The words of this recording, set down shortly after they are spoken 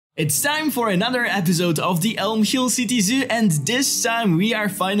It's time for another episode of the Elm Hill City Zoo, and this time we are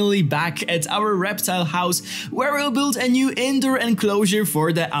finally back at our reptile house where we'll build a new indoor enclosure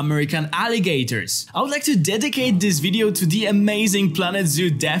for the American alligators. I would like to dedicate this video to the amazing Planet Zoo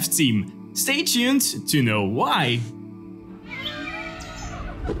dev team. Stay tuned to know why.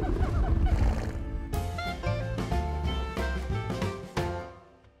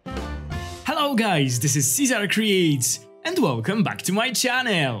 Hello guys, this is Cesar Creates. And welcome back to my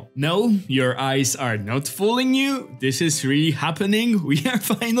channel! No, your eyes are not fooling you, this is really happening. We are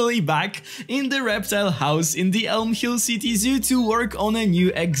finally back in the reptile house in the Elm Hill City Zoo to work on a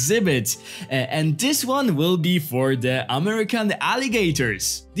new exhibit. And this one will be for the American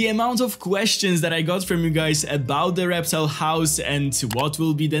alligators. The amount of questions that I got from you guys about the reptile house and what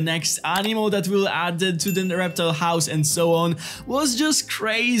will be the next animal that will add to the reptile house and so on was just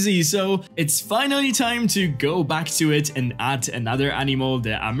crazy. So it's finally time to go back to it and add another animal,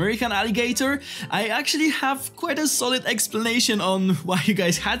 the American alligator. I actually have quite a solid explanation on why you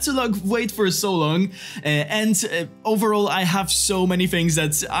guys had to wait for so long, and overall I have so many things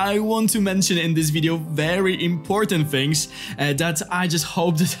that I want to mention in this video, very important things that I just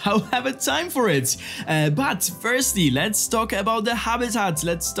hope that I'll have a time for it. But firstly, let's talk about the habitat.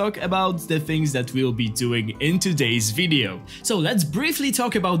 Let's talk about the things that we'll be doing in today's video. So let's briefly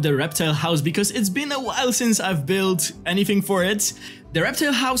talk about the reptile house because it's been a while since I've built anything for it. The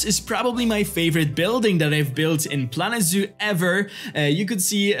reptile house is probably my favorite building that I've built in Planet Zoo ever. You could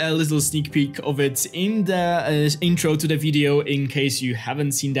see a little sneak peek of it in the intro to the video in case you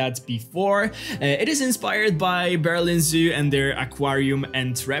haven't seen that before. It is inspired by Berlin Zoo and their aquarium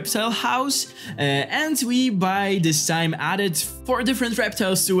and reptile house. And we by this time added 4 different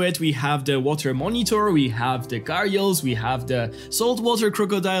reptiles to it. We have the water monitor, we have the gharials, we have the saltwater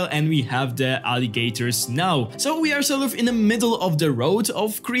crocodile, and we have the alligators now. So we are sort of in the middle of the road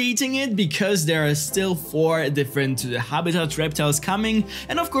of creating it because there are still 4 different habitat reptiles coming,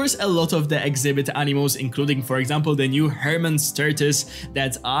 and of course a lot of the exhibit animals, including for example the new Herman's tortoise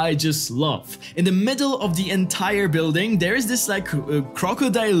that I just love. In the middle of the entire building there is this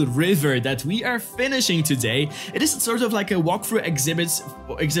crocodile river that we are finishing today. It is sort of like a walkthrough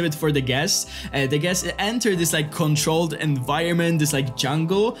exhibit for the guests. The guests enter this controlled environment, this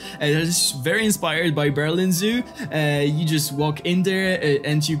jungle that is very inspired by Berlin Zoo. You just walk in there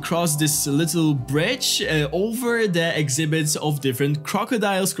and you cross this little bridge over the exhibits of different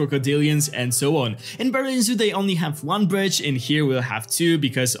crocodiles, crocodilians, and so on. In Berlin Zoo they only have 1 bridge, in here we'll have 2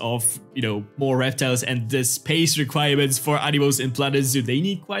 because of, you know, more reptiles and the space requirements for animals in Planet Zoo. They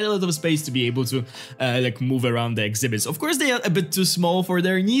need quite a lot of space to be able to move around the exhibits. Of course they are a bit too small for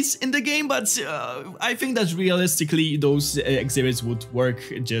their needs in the game, but I think that realistically those exhibits would work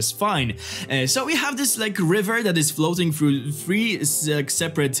just fine. So we have this river that is floating through 3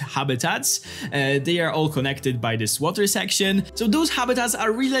 separate habitats. They are all connected by this water section. So those habitats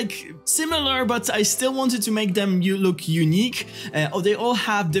are really similar, but I still wanted to make them look unique. They all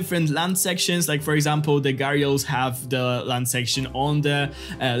have different land sections. Like for example, the gharials have the land section on the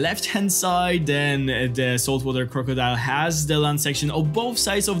left hand side, then the saltwater crocodile has the land section on both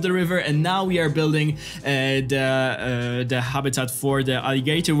sides of the river, and now we are building the habitat for the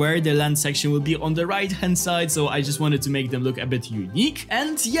alligator where the land section will be on the right hand side. So I just wanted to make them look a bit unique.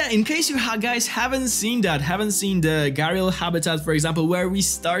 And yeah, in case you guys haven't seen the Gharial Habitat, for example, where we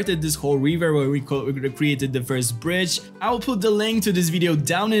started this whole river, where we created the first bridge, I'll put the link to this video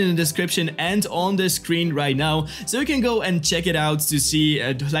down in the description and on the screen right now, so you can go and check it out to see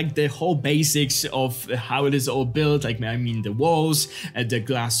the whole basics of how it is all built. I mean the walls, the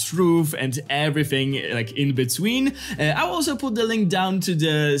glass roof, and everything in between. I'll also put the link down to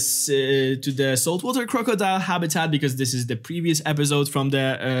the saltwater crocodile habitat because this is the previous episode from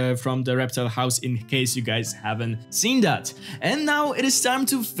the reptile house in case you guys haven't seen that. And now it is time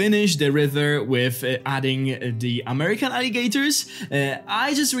to finish the river with adding the American alligators.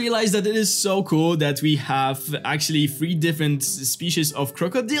 I just realized that it is so cool that we have actually 3 different species of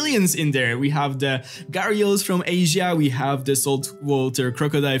crocodilians in there. We have the gharials from Asia, we have the saltwater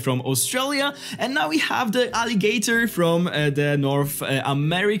crocodile from Australia, and now we have the alligator from the North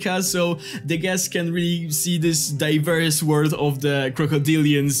America. So the guests can really see this diverse world of the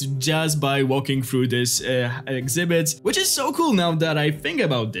crocodilians just by walking through this exhibit, which is so cool now that I think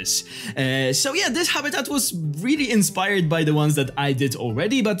about this. So yeah, this habitat was really inspired by the ones that I did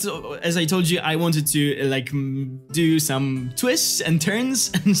already, but as I told you, I wanted to do some twists and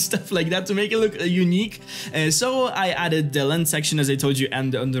turns and stuff like that to make it look unique. So I added the land section, as I told you,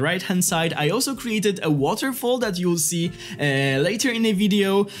 and on the right hand side I also created a waterfall that you'll see later in the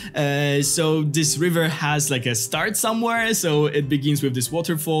video. So this river has a start somewhere, so so it begins with this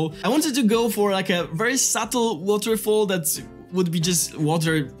waterfall. I wanted to go for like a very subtle waterfall that would be just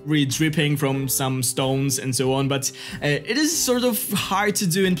water really dripping from some stones and so on, but it is sort of hard to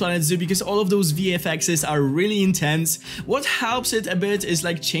do in Planet Zoo because all of those VFXs are really intense. What helps it a bit is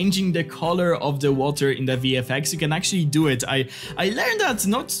like changing the color of the water in the VFX. You can actually do it. I learned that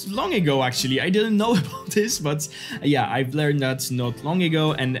not long ago actually. I didn't know about this, but yeah, I've learned that not long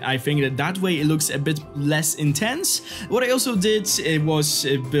ago, and I think that way it looks a bit less intense. What I also did was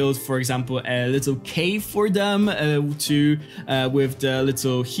build, for example, a little cave for them with the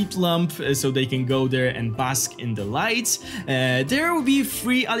little heat lamp so they can go there and bask in the light. There will be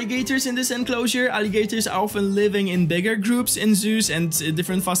 3 alligators in this enclosure. Alligators are often living in bigger groups in zoos and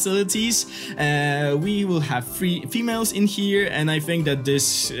different facilities. We will have 3 females in here, and I think that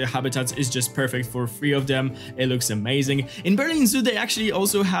this habitat is just perfect for 3 of them. It looks amazing. In Berlin Zoo, they actually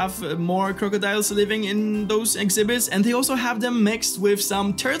also have more crocodiles living in those exhibits, and they also have them mixed with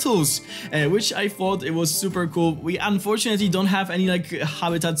some turtles, which I thought it was super cool. We unfortunately don't have any like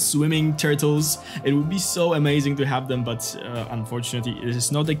habitat swimming turtles. It would be so amazing to have them, but unfortunately it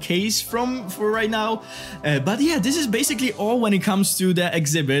is not the case for right now. But yeah, this is basically all when it comes to the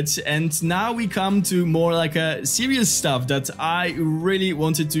exhibit, and now we come to more like a serious stuff that I really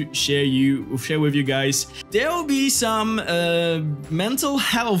wanted to share with you guys. There will be some mental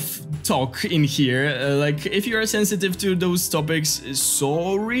health talk in here. Like if you are sensitive to those topics,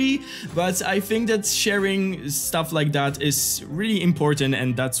 sorry, but I think that sharing stuff like that is really important,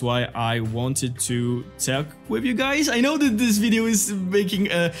 and that's why I wanted to talk with you guys. I know that this video is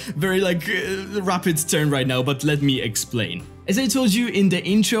making a very like rapid turn right now, but let me explain. As I told you in the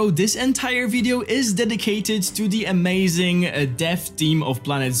intro, this entire video is dedicated to the amazing dev team of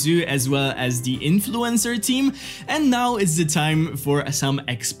Planet Zoo as well as the influencer team, and now it's the time for some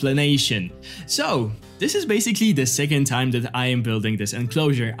explanation. So, this is basically the second time that I am building this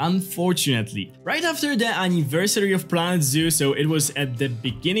enclosure, unfortunately. Right after the anniversary of Planet Zoo, so it was at the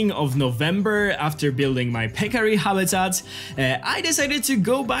beginning of November, after building my peccary habitat, I decided to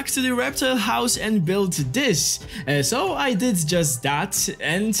go back to the Reptile House and build this. So I did just that,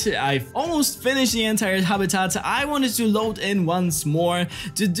 and I've almost finished the entire habitat. I wanted to load in once more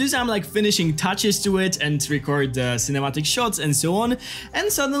to do some like finishing touches to it and record the cinematic shots and so on,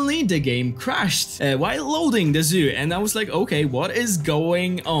 and suddenly the game crashed while loading the zoo, and I was like, okay, what is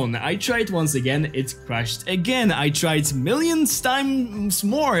going on? I tried once again, it crashed again. I tried millions times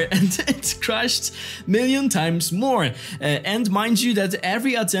more and it crashed million times more. And mind you that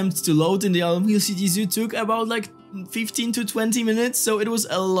every attempt to load in the Elm Hill City Zoo took about like 15 to 20 minutes, so it was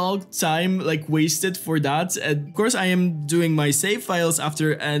a long time like wasted for that. Of course, I am doing my save files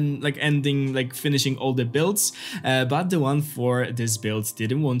after and finishing all the builds, but the one for this build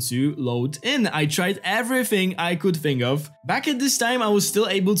didn't want to load in. I tried everything I could think of. Back at this time, I was still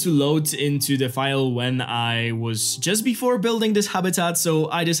able to load into the file when I was just before building this habitat,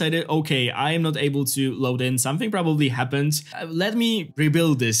 so I decided, okay, I am not able to load in. Something probably happened. Let me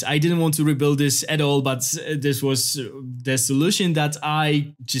rebuild this. I didn't want to rebuild this at all, but this was the solution that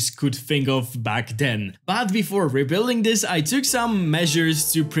I just could think of back then. But before rebuilding this, I took some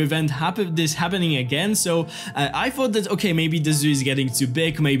measures to prevent this happening again. So I thought that, okay, maybe the zoo is getting too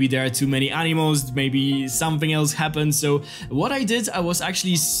big, maybe there are too many animals, maybe something else happened. So what I did, I was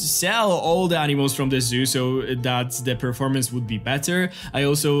actually sell all the animals from the zoo so that the performance would be better. I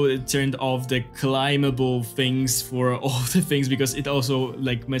also turned off the climbable things for all the things because it also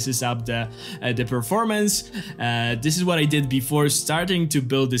like messes up the performance. This is what I did before starting to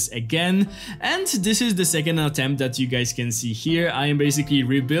build this again, and this is the second attempt that you guys can see here. I am basically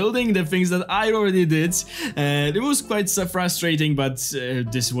rebuilding the things that I already did. It was quite frustrating, but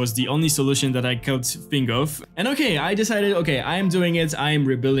this was the only solution that I could think of. And okay, I decided, okay, I am doing it. I am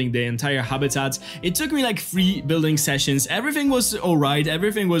rebuilding the entire habitat. It took me like 3 building sessions. Everything was alright.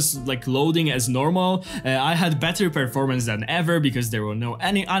 Everything was like loading as normal. I had better performance than ever because there were no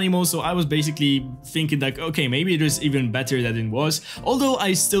any animals, so I was basically thinking like, okay, maybe it was even better than it was, although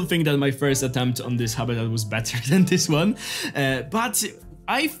I still think that my first attempt on this habitat was better than this one. But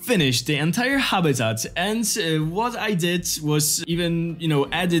I finished the entire habitat, and what I did was even, you know,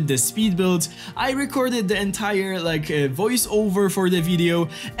 added the speed build. I recorded the entire like voiceover for the video,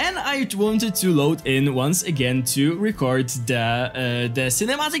 and I wanted to load in once again to record the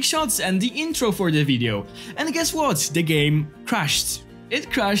cinematic shots and the intro for the video. And guess what? The game crashed. It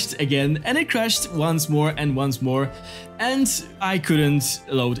crashed again, and it crashed once more and once more, and I couldn't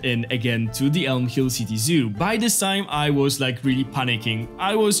load in again to the Elm Hill City Zoo. By this time, I was like really panicking.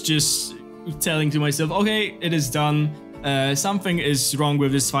 I was just telling to myself, okay, it is done. something is wrong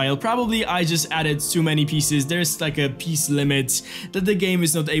with this file. Probably I just added too many pieces. There's like a piece limit that the game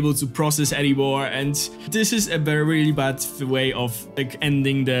is not able to process anymore, and this is a really bad way of like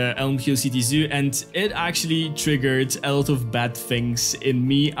ending the Elm Hill City Zoo, and it actually triggered a lot of bad things in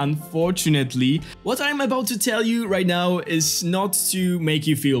me, unfortunately. What I'm about to tell you right now is not to make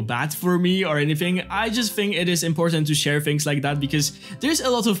you feel bad for me or anything. I just think it is important to share things like that because there's a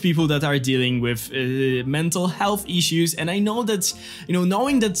lot of people that are dealing with mental health issues, and I know that, you know,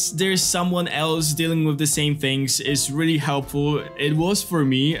 knowing that there's someone else dealing with the same things is really helpful. It was for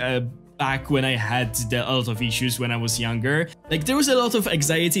me back when I had a lot of issues when I was younger. Like, there was a lot of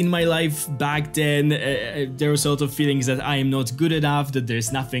anxiety in my life back then. There was a lot of feelings that I am not good enough, that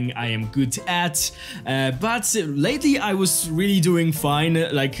there's nothing I am good at. But lately I was really doing fine.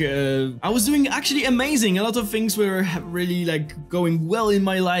 Like, I was doing actually amazing. A lot of things were really like going well in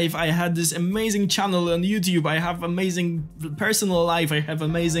my life. I had this amazing channel on YouTube. I have amazing personal life. I have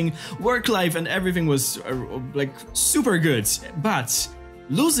amazing work life, and everything was like super good. But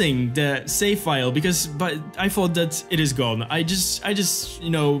losing the save file, but I thought that it is gone. I just you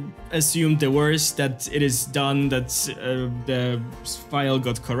know, assumed the worst, that it is done, that the file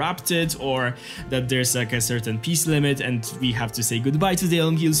got corrupted, or that there's like a certain piece limit and we have to say goodbye to the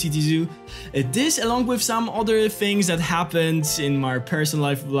Elm Hill City Zoo. This, along with some other things that happened in my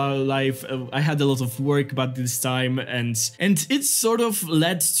personal life, I had a lot of work about this time, and it sort of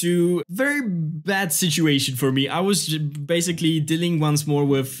led to very bad situation for me. I was basically dealing once more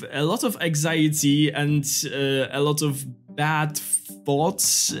with a lot of anxiety and a lot of bad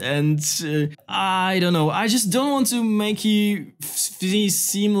thoughts, and I don't know, I just don't want to make you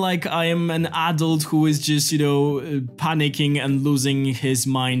seem like I am an adult who is just, you know, panicking and losing his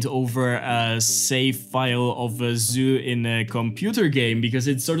mind over a save file of a zoo in a computer game, because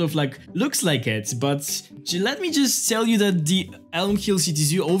it sort of like looks like it. But let me just tell you that the Elm Hill City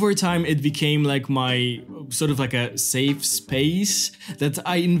Zoo, over time, it became like my sort of like a safe space that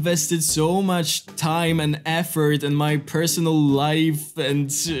I invested so much time and effort and my personal life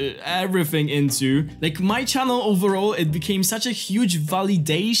and everything into. Like, my channel overall, it became such a huge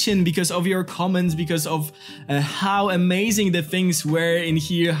validation because of your comments, because of how amazing the things were in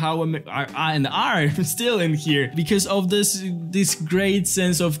here, how are still in here, because of this great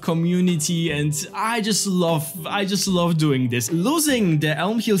sense of community, and I just love doing this. Losing the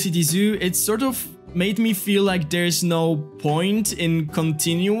Elm Hill City Zoo, it sort of made me feel like there's no point in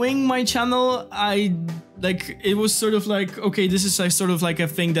continuing my channel. It was sort of like, okay, this is sort of like a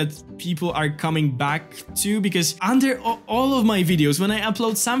thing that people are coming back to, because under all of my videos, when I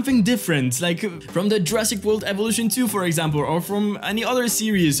upload something different, like from the Jurassic World Evolution 2, for example, or from any other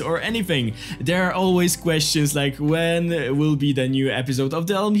series or anything, there are always questions like, when will be the new episode of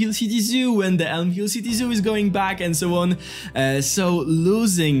the Elm Hill City Zoo, when the Elm Hill City Zoo is going back, and so on. So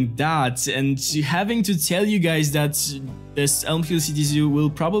losing that and having to tell you guys that this Elm Hill City Zoo will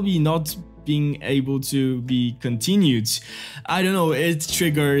probably not being able to be continued, I don't know, it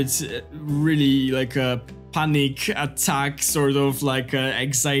triggered really like a panic attack, sort of like an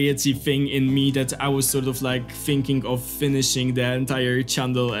anxiety thing in me, that I was sort of like thinking of finishing the entire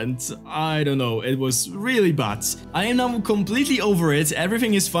channel, and I don't know, it was really bad. I am now completely over it,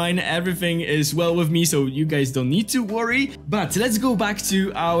 everything is fine, everything is well with me, so you guys don't need to worry. But let's go back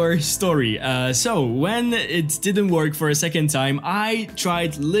to our story. So when it didn't work for a second time, I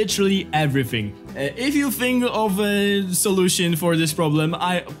tried literally everything. If you think of a solution for this problem,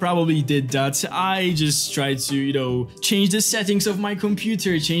 I probably did that. I just tried to, you know, change the settings of my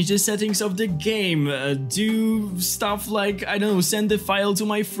computer, change the settings of the game, do stuff like, I don't know, send the file to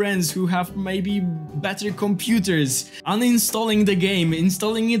my friends who have maybe better computers, uninstalling the game,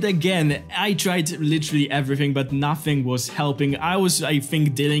 installing it again. I tried literally everything, but nothing was helping. I was, I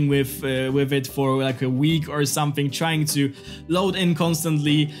think, dealing with it for like a week or something, trying to load in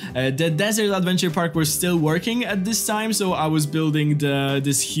constantly. The Desert Adventure Park was still working at this time, so I was building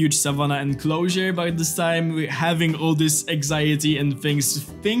this huge savanna enclosure by this time, having all this anxiety and things,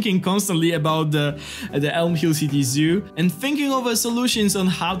 thinking constantly about the Elm Hill City Zoo and thinking of solutions on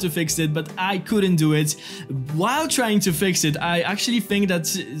how to fix it, but I couldn't do it. While trying to fix it, I actually think that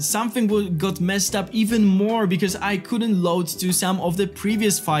something got messed up even more, because I couldn't load to some of the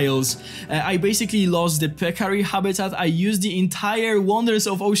previous files. I basically lost the Gharial Habitat. I used the entire Wonders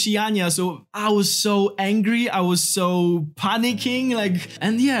of Oceania, so I was so angry, I was so panicking, like,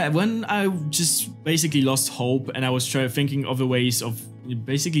 and yeah, when I just basically lost hope and I was thinking of the ways of,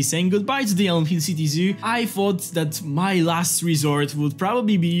 basically saying goodbye to the Elm Hill City Zoo, I thought that my last resort would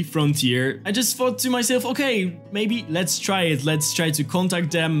probably be Frontier. I just thought to myself, okay, maybe let's try it. Let's try to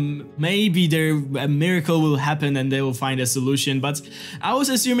contact them. Maybe a miracle will happen and they will find a solution. But I was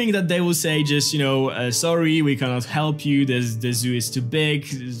assuming that they will say just, you know, sorry, we cannot help you. The zoo is too big,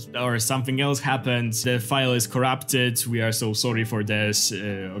 or something else happened. The file is corrupted. We are so sorry for this.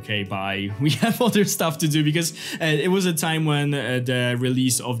 Okay, bye. We have other stuff to do, because it was a time when the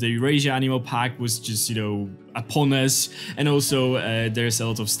release of the Eurasia Animal Pack was just, you know, upon us, and also there's a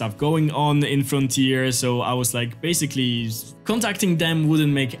lot of stuff going on in Frontier, so I was like, basically contacting them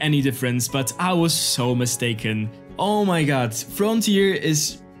wouldn't make any difference, but I was so mistaken. Oh my god, Frontier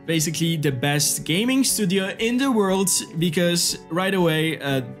is basically the best gaming studio in the world, because right away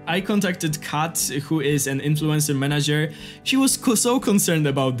I contacted Kat, who is an influencer manager. She was so concerned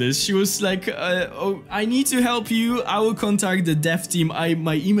about this. She was like, oh, I need to help you. I will contact the dev team.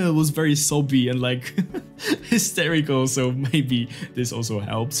 My email was very sobby and like hysterical, so maybe this also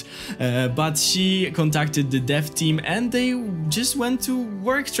helped. But she contacted the dev team and they just went to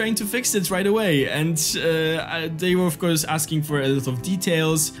work trying to fix it right away. And they were of course asking for a lot of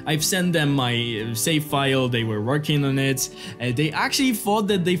details. I've sent them my save file, they were working on it. They actually thought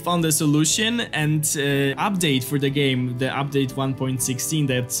that they found a solution, and update for the game, the update 1.16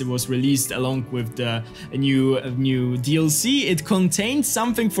 that was released along with the new DLC, it contained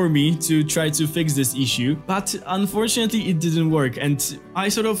something for me to try to fix this issue, but unfortunately it didn't work, and I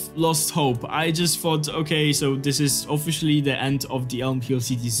sort of lost hope. I just thought, okay, so this is officially the end of the Elm Hill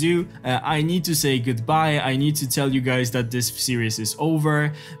City Zoo. I need to say goodbye. I need to tell you guys that this series is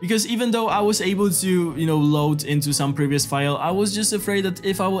over. Because even though I was able to, you know, load into some previous file, I was just afraid that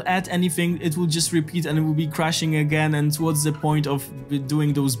if I will add anything, it will just repeat and it will be crashing again. And what's the point of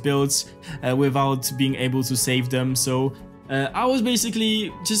doing those builds without being able to save them? So I was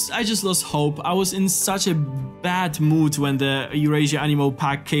basically I just lost hope. I was in such a bad mood when the Eurasia Animal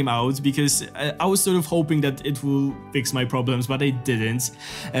Pack came out, because I was sort of hoping that it will fix my problems, but it didn't.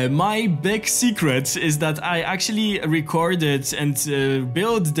 My big secret is that I actually recorded and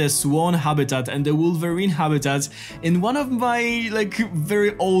built the swan habitat and the wolverine habitat in one of my like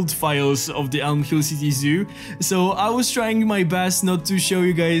very old files of the Elm Hill City Zoo. So I was trying my best not to show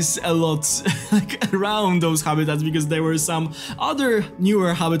you guys a lot like around those habitats, because there were some other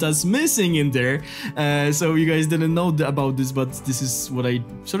newer habitats missing in there. So you guys didn't know about this, but this is what I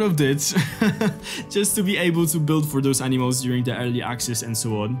sort of did just to be able to build for those animals during the early access and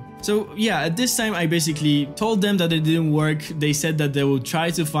so on. So yeah, at this time I basically told them that it didn't work. They said that they will try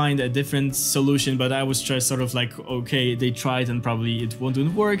to find a different solution, but I was just sort of like, okay, they tried and probably it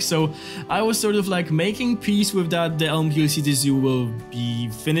wouldn't work. So I was sort of like making peace with that. The Elm Hill City Zoo will be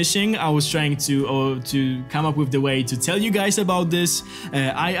finishing. I was trying to come up with the way to tell you guys about this.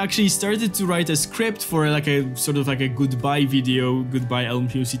 I actually started to write a script for like a sort of like a goodbye video, goodbye Elm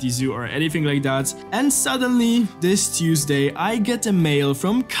Hill City Zoo or anything like that. And suddenly this Tuesday I get a mail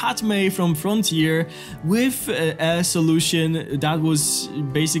from Kat May from Frontier with a solution that was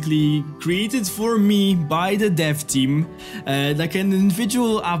basically created for me by the dev team, like an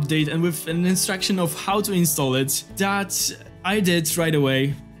individual update and with an instruction of how to install it. That I did right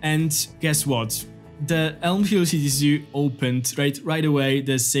away, and guess what? The Elm Hill City Zoo opened right away.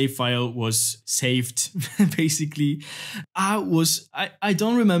 The save file was saved. Basically, I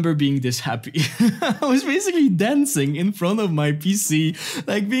don't remember being this happy. I was basically dancing in front of my PC,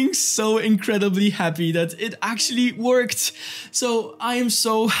 like being so incredibly happy that it actually worked. So I am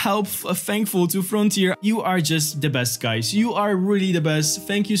so thankful to Frontier. You are just the best, guys. You are really the best.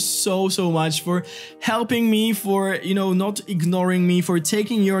 Thank you so much for helping me, for, you know, not ignoring me, for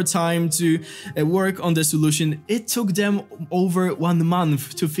taking your time to work on the solution. It took them over 1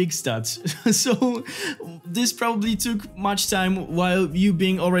 month to fix that. So this probably took much time while you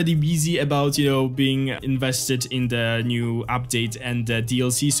being already busy about, you know, being invested in the new update and the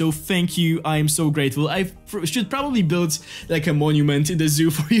DLC. So thank you. I am so grateful. I should probably build like a monument in the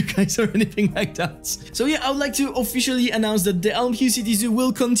zoo for you guys or anything like that. So yeah, I would like to officially announce that the Elm Hill City Zoo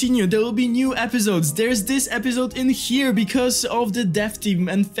will continue. There will be new episodes. There's this episode in here because of the dev team,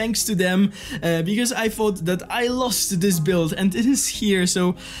 and thanks to them, because I thought that I lost this build and it is here.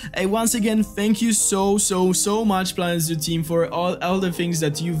 So once again, thank you so so much, Planet Zoo team, for all the things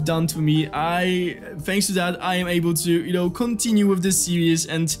that you've done to me. Thanks to that, I am able to, you know, continue with this series,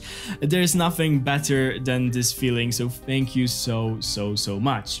 and there's nothing better than this feeling. So thank you so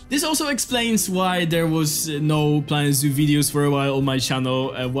much. This also explains why there was no Planet Zoo videos for a while on my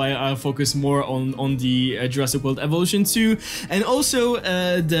channel, why I focus more on the Jurassic World Evolution 2, and also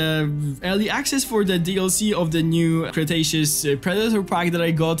the early access for the DLC of the new Cretaceous Predator pack that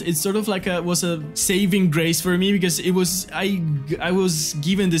I got. It's sort of like was a saving grace for me, because it was I was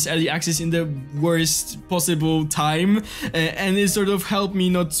given this early access in the worst possible time, and it sort of helped me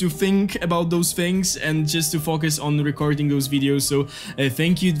not to think about those things and just to focus on recording those videos. So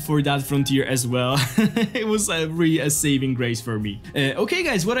thank you for that, Frontier, as well. It was really a saving grace for me. Okay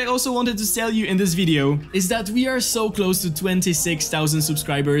guys, what I also wanted to tell you in this video is that we are so close to 26,000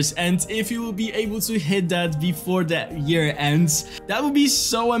 subscribers, and if you will be able to hit that before the year ends, that would be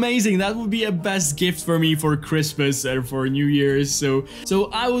so amazing. That would be a best gift for me for Christmas or for New Year's. So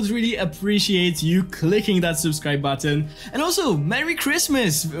I would really appreciate you clicking that subscribe button. And also, Merry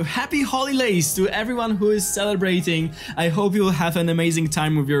Christmas, Happy Holidays to everyone who is celebrating. I hope you will have an amazing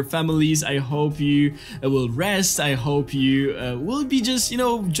time with your families. I hope you will rest. I hope you will be just, you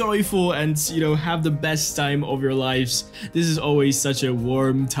know, joyful and, you know, have the best time of your lives. This is always such a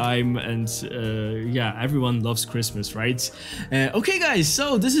warm time, and yeah, everyone loves Christmas, right? Okay guys,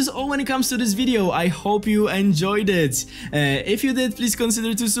 so this is all when it comes to this video. I hope you enjoyed it. If you did, please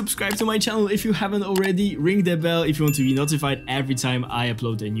consider to subscribe to my channel if you haven't already. Ring the bell if you want to be notified every time I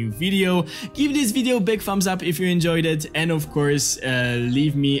upload a new video. Give this video a big thumbs up if you enjoyed it, and of course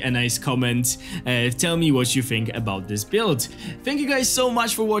leave me a nice comment. Tell me what you think about this build. Thank you guys so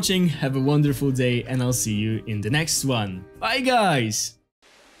much for watching. Have a wonderful day, and I'll see you in the next one. Bye guys!